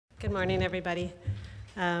Good morning, everybody.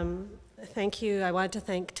 Thank you. I wanted to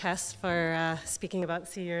thank Tess for speaking about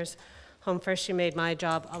Seniors Home First. She made my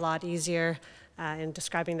job a lot easier in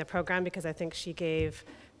describing the program because I think she gave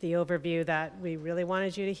the overview that we really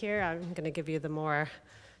wanted you to hear. I'm going to give you the more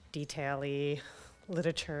detail-y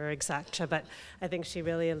literature, etc. But I think she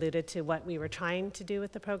really alluded to what we were trying to do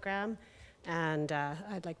with the program, and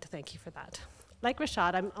I'd like to thank you for that. Like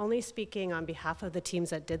Rashad, I'm only speaking on behalf of the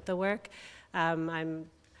teams that did the work. I'm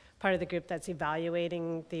part of the group that's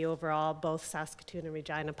evaluating the overall both Saskatoon and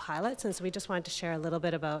Regina pilots, and so we just wanted to share a little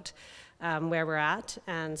bit about where we're at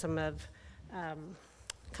and some of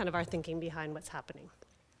kind of our thinking behind what's happening.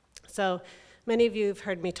 So many of you have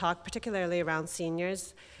heard me talk, particularly around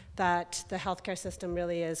seniors, that the healthcare system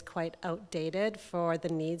really is quite outdated for the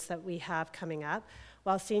needs that we have coming up.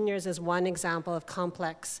 While seniors is one example of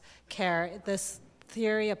complex care, this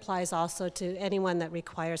theory applies also to anyone that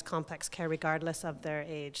requires complex care regardless of their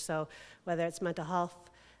age. So whether it's mental health,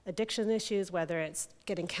 addiction issues, whether it's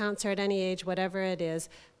getting cancer at any age, whatever it is,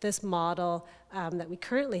 this model that we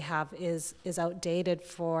currently have is outdated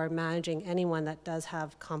for managing anyone that does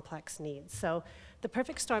have complex needs. So the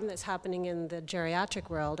perfect storm that's happening in the geriatric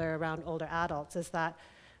world or around older adults is that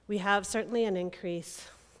we have certainly an increased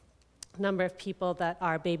number of people that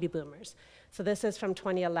are baby boomers. So this is from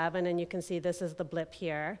 2011, and you can see this is the blip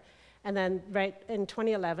here. And then right in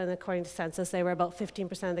 2011, according to census, they were about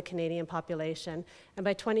 15% of the Canadian population. And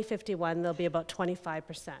by 2051, they'll be about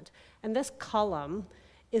 25%. And this column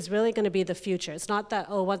is really going to be the future. It's not that,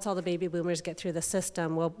 oh, once all the baby boomers get through the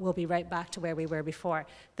system, we'll be right back to where we were before.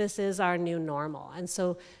 This is our new normal. And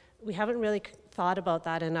so we haven't really thought about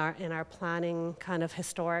that in our planning kind of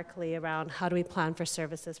historically around how do we plan for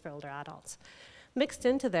services for older adults. Mixed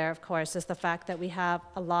into there, of course, is the fact that we have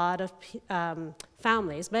a lot of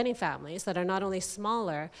families, many families, that are not only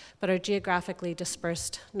smaller, but are geographically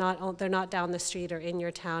dispersed. They're not down the street or in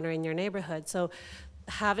your town or in your neighborhood. So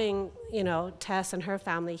having, Tess and her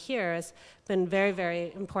family here has been very,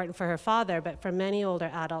 very important for her father, but for many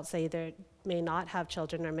older adults, they either may not have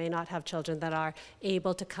children or may not have children that are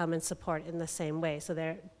able to come and support in the same way. So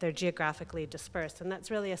they're geographically dispersed, and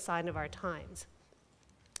that's really a sign of our times.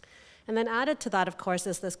 And then added to that, of course,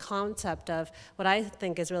 is this concept of what I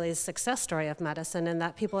think is really a success story of medicine, and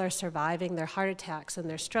that people are surviving their heart attacks and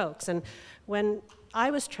their strokes. And when I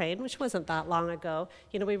was trained, which wasn't that long ago,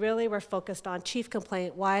 we really were focused on chief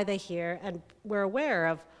complaint, why are they here, and we're aware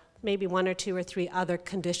of maybe one or two or three other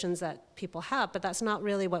conditions that people have, but that's not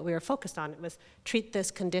really what we were focused on. It was treat this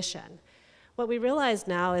condition. What we realize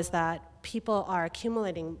now is that people are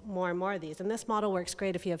accumulating more and more of these, and this model works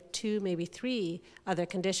great if you have two, maybe three other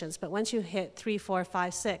conditions, but once you hit 3, 4,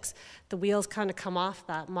 5, 6, the wheels kind of come off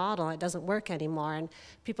that model. It doesn't work anymore, and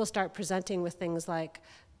people start presenting with things like,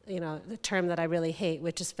 the term that I really hate,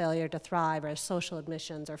 which is failure to thrive, or social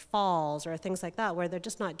admissions, or falls, or things like that, where they're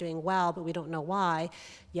just not doing well, but we don't know why.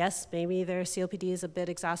 Yes, maybe their COPD is a bit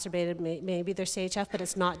exacerbated, maybe their CHF, but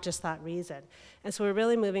it's not just that reason. And so we're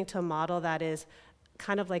really moving to a model that is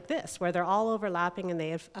kind of like this, where they're all overlapping and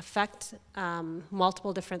they affect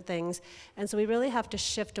multiple different things. And so we really have to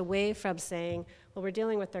shift away from saying, well, we're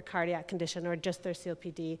dealing with their cardiac condition or just their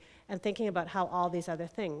COPD, and thinking about how all these other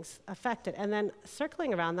things affect it. And then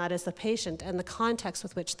circling around that is the patient and the context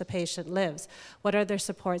with which the patient lives. What are their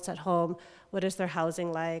supports at home? What is their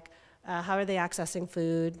housing like? How are they accessing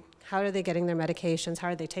food? How are they getting their medications? How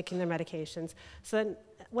are they taking their medications? So then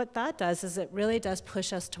what that does is it really does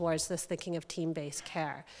push us towards this thinking of team-based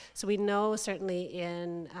care. So we know certainly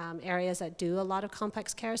in areas that do a lot of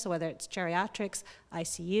complex care, so whether it's geriatrics,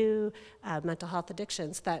 ICU, mental health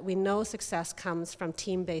addictions, that we know success comes from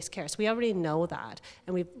team-based care. So we already know that,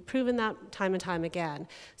 and we've proven that time and time again.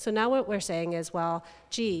 So now what we're saying is, well,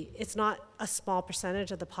 gee, it's not a small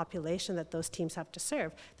percentage of the population that those teams have to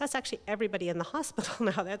serve. That's actually everybody in the hospital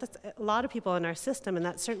now. That's a lot of people in our system, and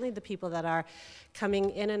that's certainly the people that are coming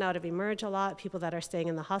in and out of emerge a lot, people that are staying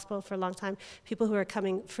in the hospital for a long time, people who are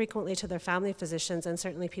coming frequently to their family physicians, and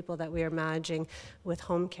certainly people that we are managing with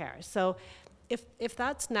home care. So if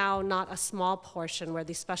that's now not a small portion where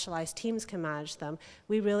these specialized teams can manage them,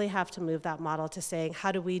 we really have to move that model to saying, how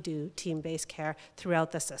do we do team-based care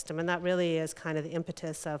throughout the system? And that really is kind of the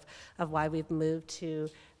impetus of why we've moved to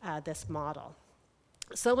this model.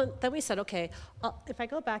 So then we said, okay, if I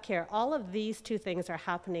go back here, all of these two things are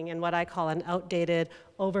happening in what I call an outdated,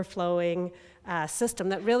 overflowing system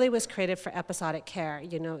that really was created for episodic care.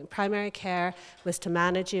 Primary care was to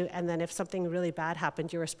manage you, and then if something really bad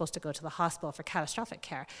happened, you were supposed to go to the hospital for catastrophic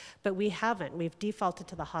care. But we haven't. We've defaulted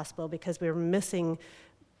to the hospital because we were missing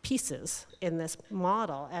pieces in this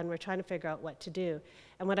model, and we're trying to figure out what to do.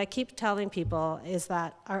 And what I keep telling people is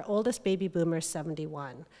that our oldest baby boomer is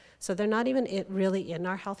 71. So they're not even really in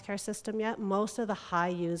our healthcare system yet. Most of the high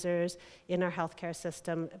users in our healthcare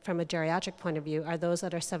system, from a geriatric point of view, are those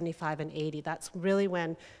that are 75 and 80. That's really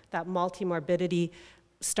when that multimorbidity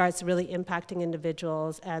starts really impacting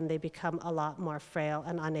individuals, and they become a lot more frail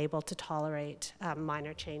and unable to tolerate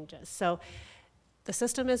minor changes. So the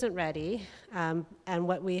system isn't ready, and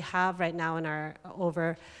what we have right now in our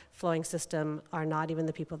overflowing system are not even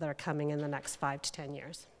the people that are coming in the next 5 to 10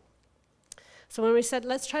 years. So when we said,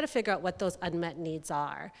 let's try to figure out what those unmet needs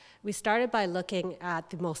are, we started by looking at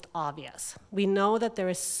the most obvious. We know that there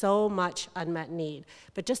is so much unmet need,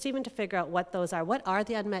 but just even to figure out what those are, what are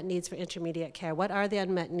the unmet needs for intermediate care? What are the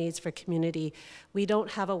unmet needs for community? We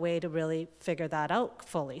don't have a way to really figure that out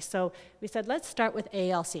fully. So we said, let's start with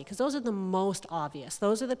ALC, because those are the most obvious.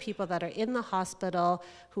 Those are the people that are in the hospital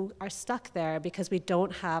who are stuck there because we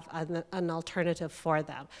don't have an alternative for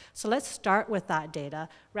them. So let's start with that data,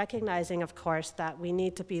 recognizing, of course, that we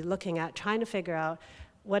need to be looking at trying to figure out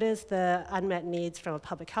what is the unmet needs from a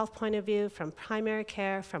public health point of view, from primary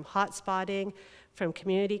care, from hotspotting, from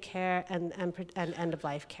community care, and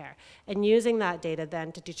end-of-life care. And using that data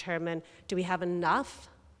then to determine, do we have enough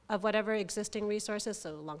of whatever existing resources,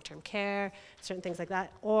 so long-term care, certain things like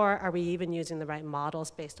that, or are we even using the right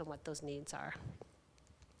models based on what those needs are?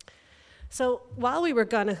 So while we were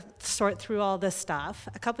going to sort through all this stuff,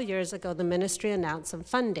 a couple years ago, the ministry announced some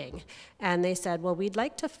funding. And they said, well, we'd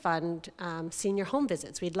like to fund senior home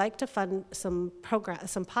visits. We'd like to fund some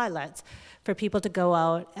pilots for people to go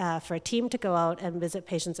out, for a team to go out and visit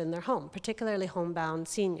patients in their home, particularly homebound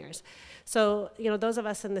seniors. So, those of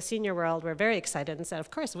us in the senior world were very excited and said, of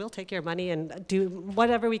course, we'll take your money and do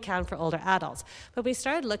whatever we can for older adults. But we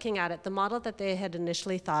started looking at it. The model that they had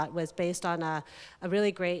initially thought was based on a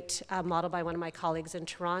really great model by one of my colleagues in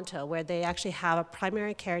Toronto, where they actually have a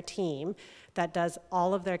primary care team that does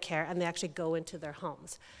all of their care, and they actually go into their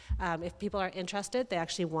homes. If people are interested, they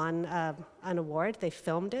actually won an award. They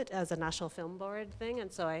filmed it as a National Film Board thing,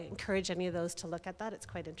 and so I encourage any of those to look at that. It's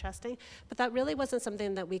quite interesting. But that really wasn't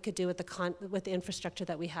something that we could do with the infrastructure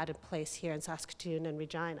that we had in place here in Saskatoon and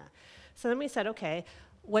Regina. So then we said, okay,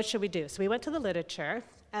 what should we do? So we went to the literature,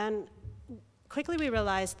 and quickly we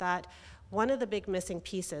realized that one of the big missing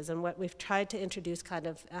pieces, and what we've tried to introduce kind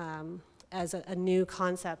of as a new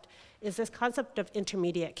concept, is this concept of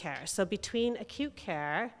intermediate care. So between acute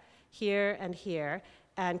care here and here,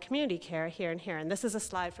 and community care here and here. And this is a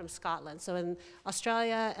slide from Scotland. So in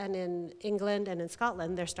Australia and in England and in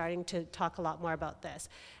Scotland, they're starting to talk a lot more about this.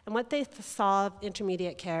 And what they saw of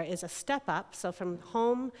intermediate care is a step up. So from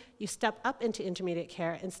home, you step up into intermediate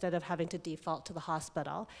care instead of having to default to the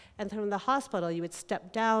hospital. And from the hospital, you would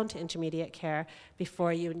step down to intermediate care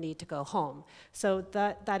before you need to go home. So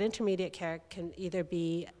that intermediate care can either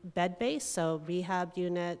be bed-based, so rehab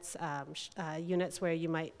units, units where you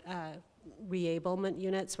might reablement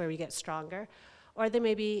units where we get stronger, or they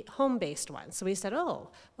may be home-based ones. So we said, oh,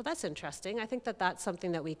 well, that's interesting. I think that that's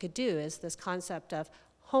something that we could do, is this concept of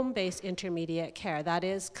home-based intermediate care. That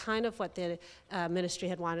is kind of what the ministry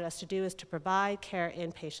had wanted us to do, is to provide care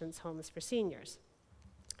in patients' homes for seniors.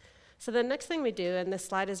 So the next thing we do, and this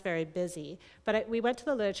slide is very busy, but we went to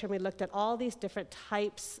the literature and we looked at all these different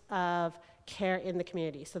types of care in the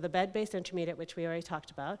community. So the bed-based intermediate, which we already talked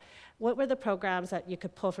about. What were the programs that you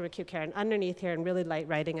could pull from acute care? And underneath here, in really light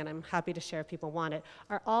writing, and I'm happy to share if people want it,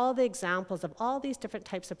 are all the examples of all these different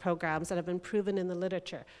types of programs that have been proven in the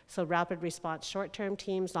literature. So rapid response short-term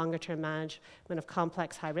teams, longer-term management of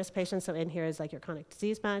complex high-risk patients. So in here is like your chronic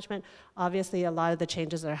disease management. Obviously, a lot of the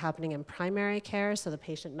changes that are happening in primary care, so the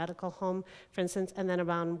patient medical home, for instance, and then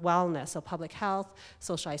around wellness, so public health,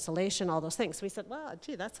 social isolation, all those things. So we said, well,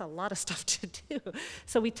 gee, that's a lot of stuff to do.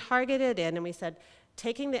 So we targeted in and we said,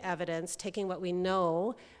 taking the evidence, taking what we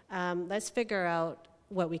know, let's figure out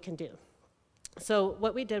what we can do. So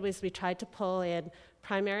what we did was we tried to pull in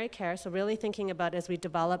primary care, so really thinking about, as we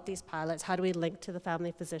develop these pilots, how do we link to the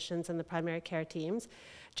family physicians and the primary care teams,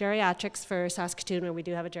 geriatrics for Saskatoon, where we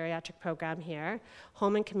do have a geriatric program here,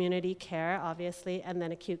 home and community care, obviously, and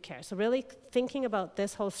then acute care. So really thinking about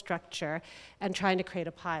this whole structure and trying to create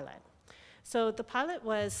a pilot. So the pilot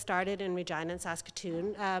was started in Regina and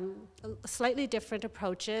Saskatoon, slightly different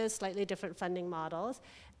approaches, slightly different funding models,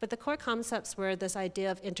 But the core concepts were this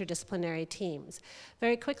idea of interdisciplinary teams.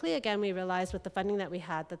 Very quickly, again, we realized with the funding that we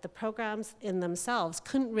had that the programs in themselves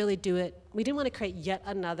couldn't really do it. We didn't want to create yet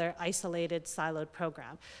another isolated, siloed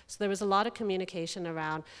program. So there was a lot of communication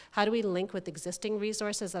around how do we link with existing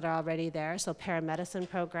resources that are already there, so paramedicine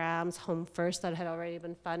programs, Home First that had already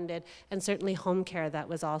been funded, and certainly home care that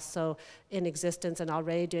was also in existence and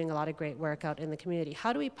already doing a lot of great work out in the community.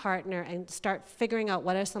 How do we partner and start figuring out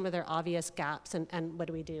what are some of their obvious gaps and what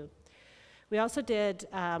do we do? We also did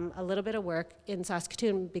a little bit of work in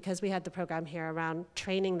Saskatoon because we had the program here around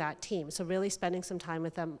training that team. So really spending some time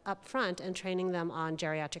with them up front and training them on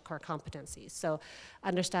geriatric core competencies. So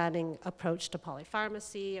understanding approach to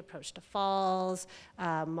polypharmacy, approach to falls,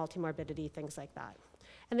 multimorbidity, things like that.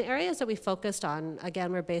 And the areas that we focused on,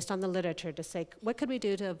 again, were based on the literature to say, what could we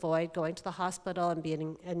do to avoid going to the hospital and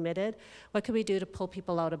being admitted? What could we do to pull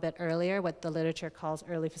people out a bit earlier, what the literature calls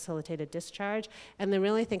early facilitated discharge? And then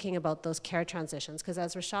really thinking about those care transitions, because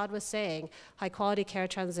as Rashad was saying, high quality care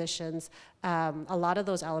transitions, a lot of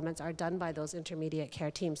those elements are done by those intermediate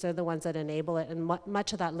care teams. They're the ones that enable it, and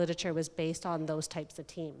much of that literature was based on those types of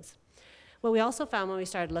teams. What we also found when we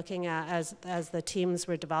started looking at, as the teams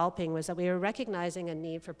were developing, was that we were recognizing a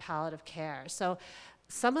need for palliative care. So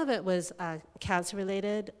some of it was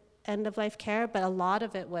cancer-related end-of-life care, but a lot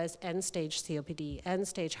of it was end-stage COPD,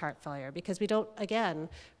 end-stage heart failure, because we don't, again,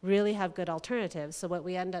 really have good alternatives. So what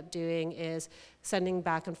we end up doing is sending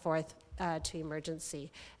back and forth to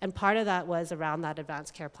emergency. And part of that was around that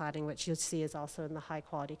advanced care planning, which you'll see is also in the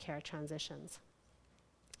high-quality care transitions.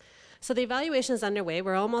 So the evaluation is underway.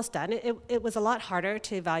 We're almost done. It was a lot harder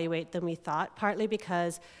to evaluate than we thought, partly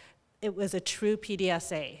because it was a true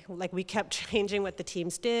PDSA. Like, we kept changing what the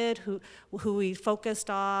teams did, who we focused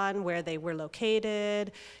on, where they were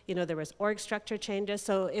located. You know, there was org structure changes.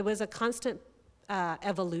 So it was a constant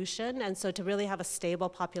evolution, and so to really have a stable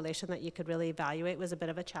population that you could really evaluate was a bit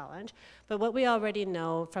of a challenge. But what we already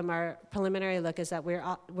know from our preliminary look is that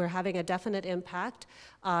we're having a definite impact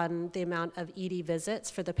on the amount of ED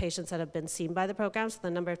visits for the patients that have been seen by the program. So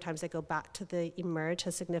the number of times they go back to the emerge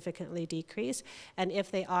has significantly decreased. And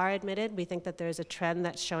if they are admitted, we think that there's a trend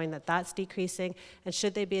that's showing that that's decreasing. And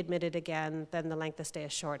should they be admitted again, then the length of stay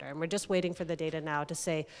is shorter. And we're just waiting for the data now to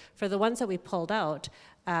say, for the ones that we pulled out,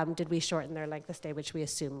 did we shorten their length of stay, which we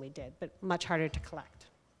assume we did, but much harder to collect.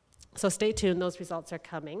 So stay tuned, those results are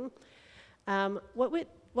coming.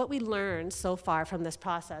 What we learned so far from this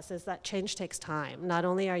process is that change takes time. Not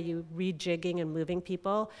only are you rejigging and moving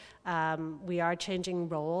people, we are changing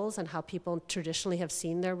roles and how people traditionally have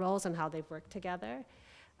seen their roles and how they've worked together.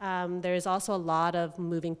 There's also a lot of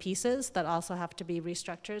moving pieces that also have to be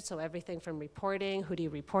restructured, so everything from reporting, who do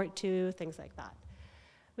you report to, things like that.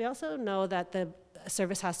 We also know that the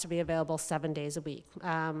service has to be available 7 days a week.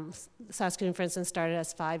 Saskatoon, for instance, started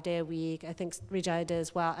as 5 day a week. I think Regina did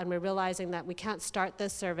as well. And we're realizing that we can't start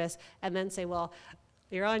this service and then say, well,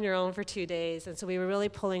 you're on your own for 2 days. And so we were really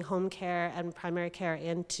pulling home care and primary care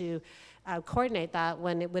in to coordinate that,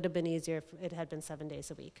 when it would have been easier if it had been 7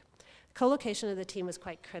 days a week. Co-location of the team was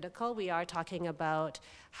quite critical. We are talking about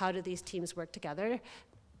how do these teams work together.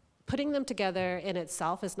 Putting them together in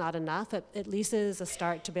itself is not enough. At least it is a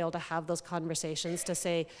start to be able to have those conversations to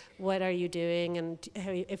say, what are you doing? And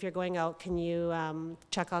if you're going out, can you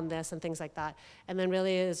check on this and things like that? And then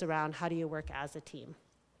really it is around how do you work as a team.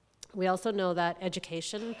 We also know that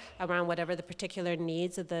education around whatever the particular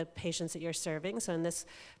needs of the patients that you're serving. So in this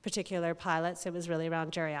particular pilot, it was really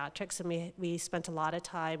around geriatrics, and we spent a lot of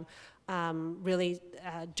time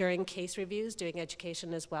during case reviews doing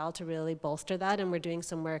education as well to really bolster that, and we're doing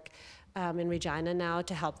some work in Regina now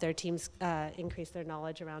to help their teams increase their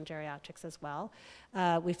knowledge around geriatrics as well.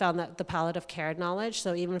 We found that the palliative care knowledge,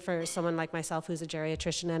 so even for someone like myself who's a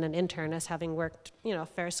geriatrician and an internist, having worked, a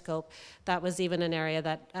fair scope, that was even an area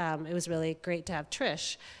that it was really great to have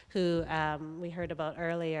Trish, who we heard about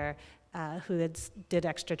earlier, who did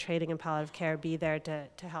extra training in palliative care, be there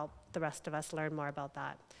to help the rest of us learn more about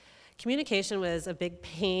that. Communication was a big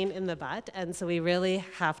pain in the butt, and so we really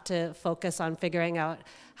have to focus on figuring out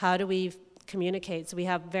how do we communicate. So we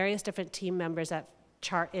have various different team members that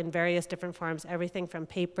chart in various different forms, everything from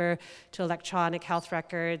paper to electronic health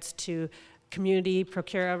records to community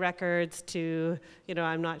Procura records to,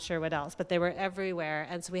 I'm not sure what else, but they were everywhere.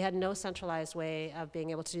 And so we had no centralized way of being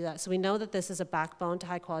able to do that. So we know that this is a backbone to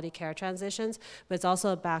high quality care transitions, but it's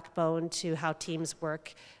also a backbone to how teams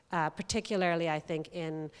work, particularly, I think,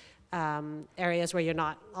 in areas where you're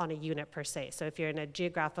not on a unit per se. So if you're in a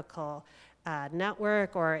geographical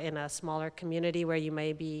network or in a smaller community where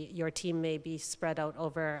your team may be spread out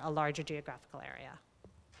over a larger geographical area.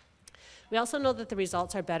 We also know that the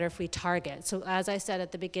results are better if we target. So as I said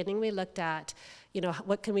at the beginning, we looked at,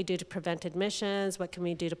 what can we do to prevent admissions? What can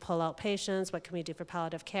we do to pull out patients? What can we do for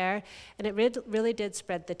palliative care? And it really did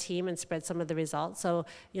spread the team and spread some of the results. So,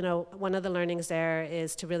 one of the learnings there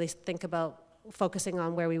is to really think about focusing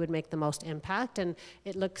on where we would make the most impact. And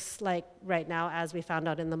it looks like right now, as we found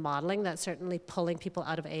out in the modeling, that's certainly pulling people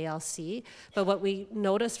out of ALC. But what we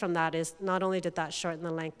noticed from that is not only did that shorten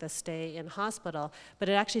the length of stay in hospital, but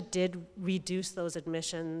it actually did reduce those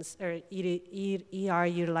admissions or ER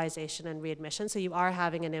utilization and readmission. So you are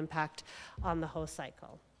having an impact on the whole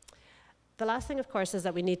cycle. The last thing, of course, is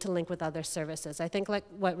that we need to link with other services. I think like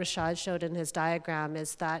what Rashad showed in his diagram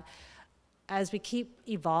is that as we keep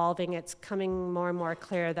evolving, it's coming more and more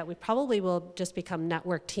clear that we probably will just become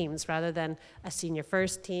network teams rather than a senior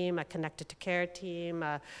first team, a connected to care team,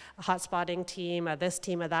 a hotspotting team, a this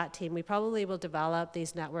team, a that team. We probably will develop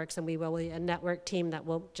these networks, and we will be a network team that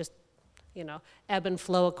will just, ebb and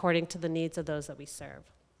flow according to the needs of those that we serve.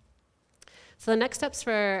 So the next steps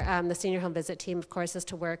for the senior home visit team, of course, is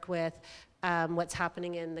to work with what's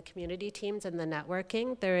happening in the community teams and the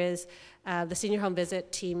networking. There is, the senior home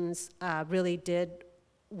visit teams really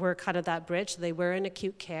were kind of that bridge. They were in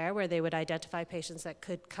acute care where they would identify patients that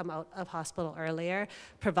could come out of hospital earlier,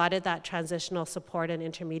 provided that transitional support and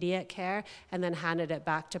intermediate care, and then handed it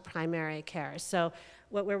back to primary care. So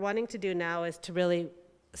what we're wanting to do now is to really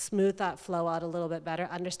smooth that flow out a little bit better,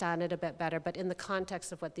 understand it a bit better, but in the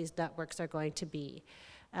context of what these networks are going to be.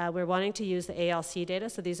 We're wanting to use the ALC data,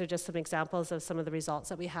 so these are just some examples of some of the results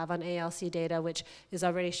that we have on ALC data, which is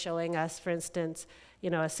already showing us, for instance,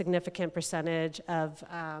 a significant percentage of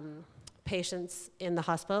patients in the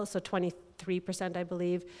hospital, so 23%, I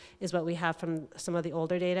believe, is what we have from some of the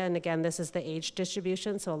older data, and again, this is the age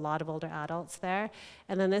distribution, so a lot of older adults there,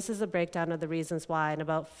 and then this is a breakdown of the reasons why, and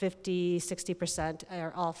about 50–60%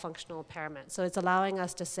 are all functional impairment. So it's allowing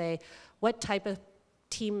us to say, what type of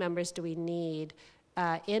team members do we need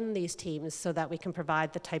in these teams so that we can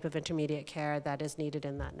provide the type of intermediate care that is needed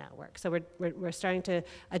in that network. So we're starting to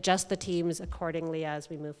adjust the teams accordingly as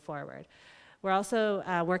we move forward. We're also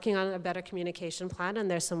working on a better communication plan, and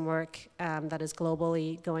there's some work that is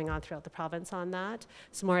globally going on throughout the province on that,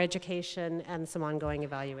 some more education and some ongoing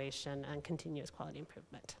evaluation and continuous quality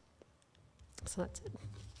improvement. So that's it.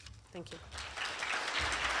 Thank you.